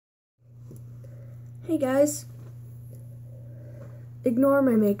Hey guys, ignore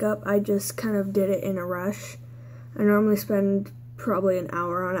my makeup, I just kind of did it in a rush. I normally spend probably an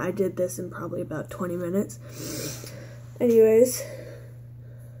hour on it. I did this in probably about 20 minutes. Anyways,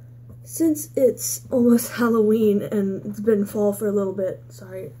 since it's almost Halloween and it's been fall for a little bit,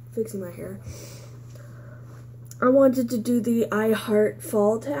 sorry, fixing my hair, I wanted to do the I Heart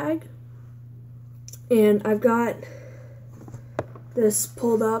Fall tag, and I've got this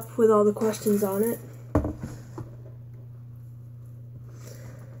pulled up with all the questions on it.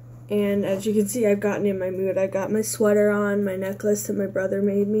 And as you can see, I've gotten in my mood. I got my sweater on, my necklace that my brother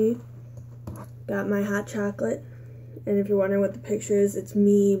made me, got my hot chocolate, and if you're wondering what the picture is, it's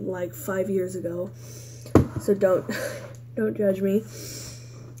me like 5 years ago, so don't judge me.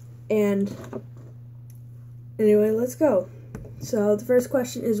 And anyway, let's go. So the first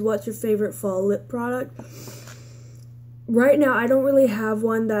question is, what's your favorite fall lip product? Right now, I don't really have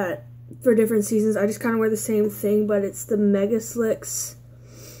one that for different seasons. I just kind of wear the same thing, but it's the Madeyewlook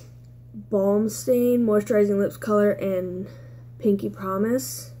Balm Stain Moisturizing Lips Color in Pinky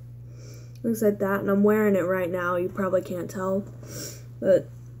Promise. Looks like that, and I'm wearing it right now. You probably can't tell, but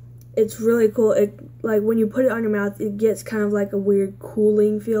it's really cool. It, like, when you put it on your mouth, it gets kind of like a weird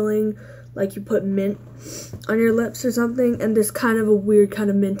cooling feeling, like you put mint on your lips or something, and there's kind of a weird kind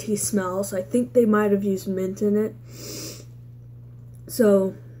of minty smell, so I think they might have used mint in it.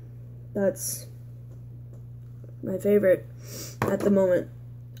 So that's my favorite at the moment.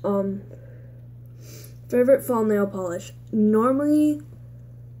 Favorite fall nail polish. Normally,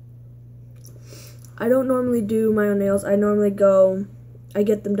 I don't normally do my own nails. I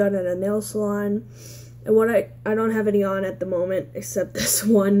get them done at a nail salon. And I don't have any on at the moment except this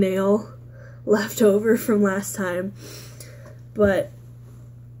one nail left over from last time. But,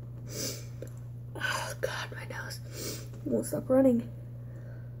 oh God, my nose won't stop running.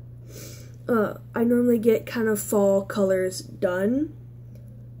 I normally get kind of fall colors done.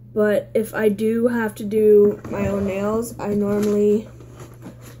 But if I do have to do my own nails, I normally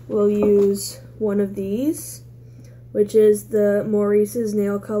will use one of these, which is the Maurice's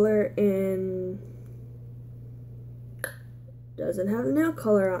nail color in, doesn't have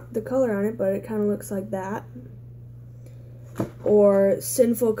the color on it, but it kind of looks like that. Or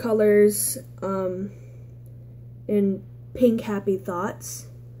Sinful Colors in Pink Happy Thoughts.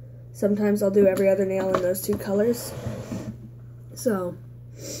 Sometimes I'll do every other nail in those two colors. So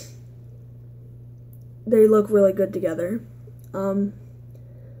they look really good together.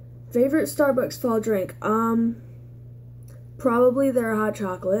 Favorite Starbucks fall drink? Probably their hot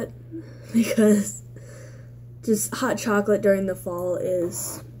chocolate, because just hot chocolate during the fall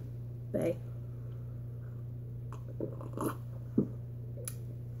is bae.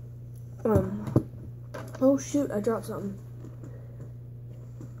 Oh shoot, I dropped something.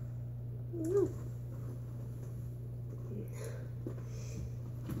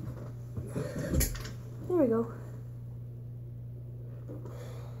 There we go.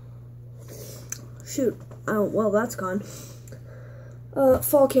 Shoot. Oh, well, that's gone.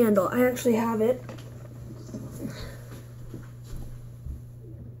 Fall candle. I actually have it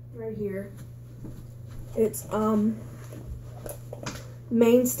right here. It's,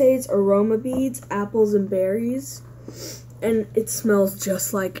 Mainstays Aroma Beads, Apples and Berries. And it smells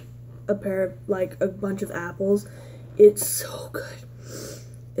just like a bunch of apples. It's so good.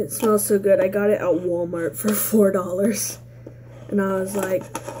 It smells so good. I got it at Walmart for $4. And I was like,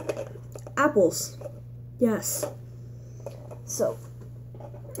 apples. Yes. So,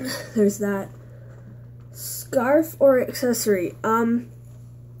 there's that. Scarf or accessory? I'm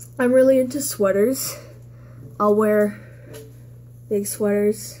really into sweaters. I'll wear big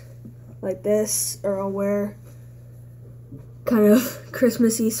sweaters like this, or I'll wear kind of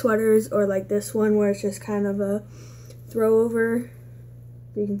Christmassy sweaters, or like this one where it's just kind of a throw over.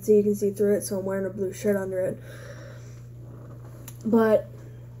 You can see through it, so I'm wearing a blue shirt under it. But,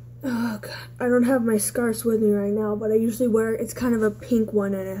 oh God, I don't have my scarves with me right now, but I usually wear, it's kind of a pink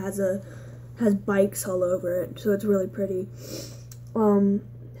one, and it has bikes all over it, so it's really pretty. Haunted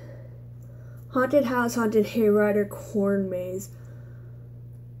house, haunted hayride, corn maze.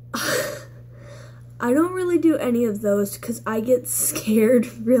 I don't really do any of those because I get scared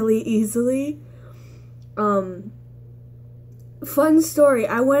really easily. Fun story,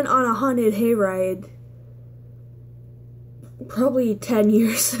 I went on a haunted hayride probably 10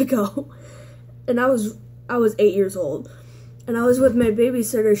 years ago, and I was 8 years old, and I was with my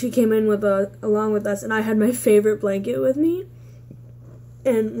babysitter. She came in along with us, and I had my favorite blanket with me,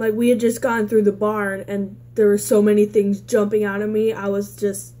 and like we had just gone through the barn, and there were so many things jumping out at me. I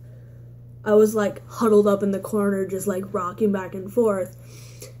was like huddled up in the corner, just like rocking back and forth.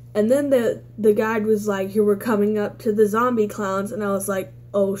 And then the guide was like, here, we're coming up to the zombie clowns. And I was like,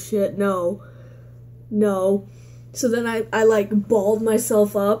 oh shit, no. So then I like balled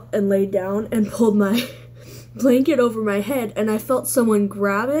myself up and laid down and pulled my blanket over my head. And I felt someone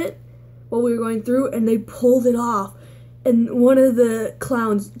grab it while we were going through, and they pulled it off. And one of the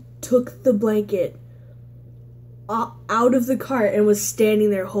clowns took the blanket out of the cart and was standing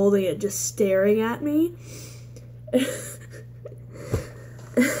there holding it, just staring at me.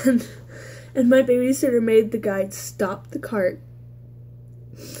 And my babysitter made the guide stop the cart.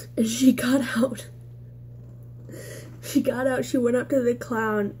 And she got out. She went up to the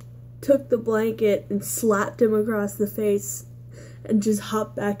clown, took the blanket, and slapped him across the face, and just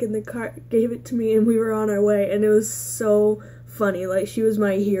hopped back in the cart, gave it to me, and we were on our way. And it was so funny. Like, she was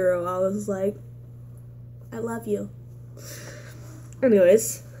my hero. I was like, I love you.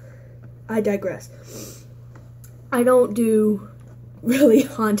 Anyways, I digress. I don't do really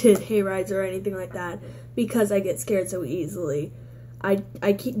haunted hayrides or anything like that because I get scared so easily. I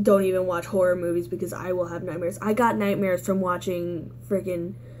don't even watch horror movies because I will have nightmares. I got nightmares from watching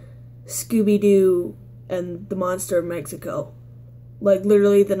freaking Scooby-Doo and the Monster of Mexico. Like,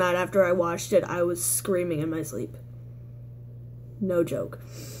 literally the night after I watched it, I was screaming in my sleep. No joke.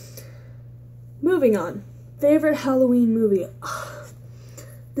 Moving on. Favorite Halloween movie?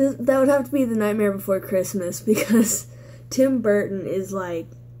 That would have to be The Nightmare Before Christmas because Tim Burton is like,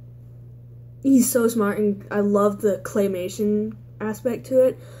 he's so smart, and I love the claymation aspect to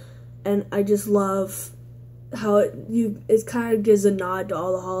it, and I just love how it kind of gives a nod to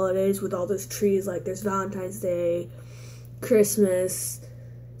all the holidays with all those trees. Like, there's Valentine's Day, Christmas,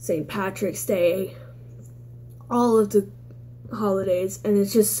 St. Patrick's Day, all of the holidays, and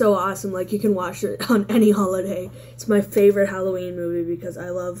it's just so awesome. Like, you can watch it on any holiday. It's my favorite Halloween movie because I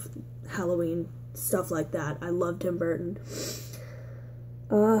love Halloween stuff like that. I love Tim Burton.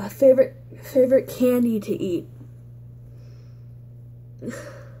 Favorite candy to eat?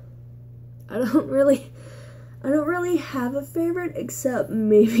 I don't really have a favorite, except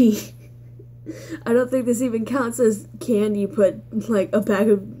maybe I don't think this even counts as candy. Put like a bag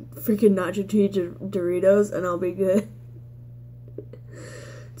of freaking nacho cheese Doritos and I'll be good.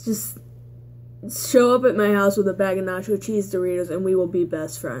 Just show up at my house with a bag of nacho cheese Doritos and we will be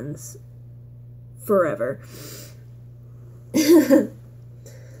best friends forever.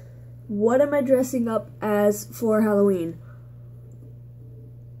 What am I dressing up as for Halloween?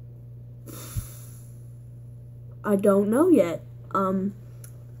 I don't know yet.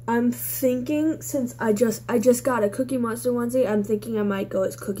 I'm thinking, since I just got a Cookie Monster onesie, I'm thinking I might go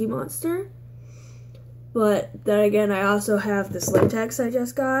as Cookie Monster. But then again, I also have this latex I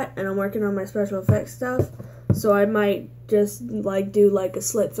just got, and I'm working on my special effects stuff. So I might just like do like a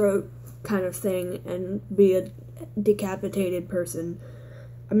slit throat kind of thing and be a decapitated person.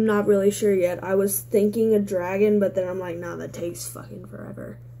 I'm not really sure yet. I was thinking a dragon, but then I'm like, nah, that takes fucking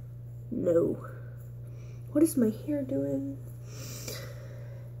forever. No. What is my hair doing?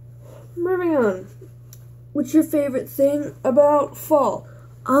 Moving on. What's your favorite thing about fall?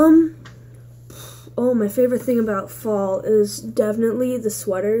 Oh, my favorite thing about fall is definitely the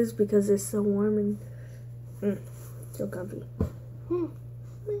sweaters because they're so warm and so comfy.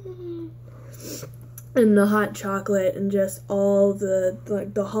 And the hot chocolate and just all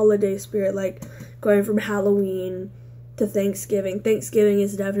the holiday spirit, like going from Halloween to Thanksgiving. Thanksgiving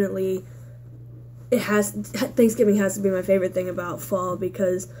is definitely, Thanksgiving has to be my favorite thing about fall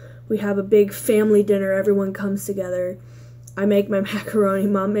because we have a big family dinner, everyone comes together. I make my macaroni,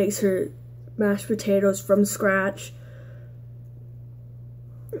 Mom makes her mashed potatoes from scratch.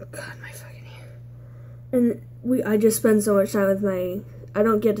 Oh God, my fucking hair. And I just spend so much time with I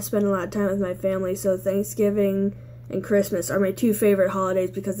don't get to spend a lot of time with my family, so Thanksgiving and Christmas are my two favorite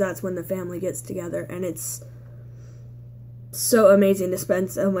holidays because that's when the family gets together, and it's so amazing to spend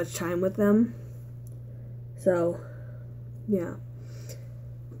so much time with them. So, yeah.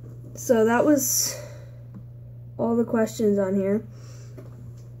 So that was all the questions on here.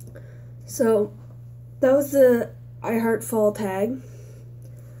 So, that was the I Heart Fall tag.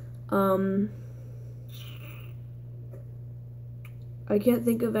 I can't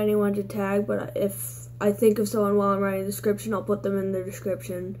think of anyone to tag, but if I think of someone while I'm writing the description, I'll put them in the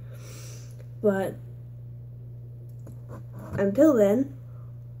description. But until then,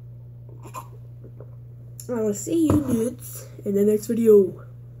 I will see you dudes in the next video.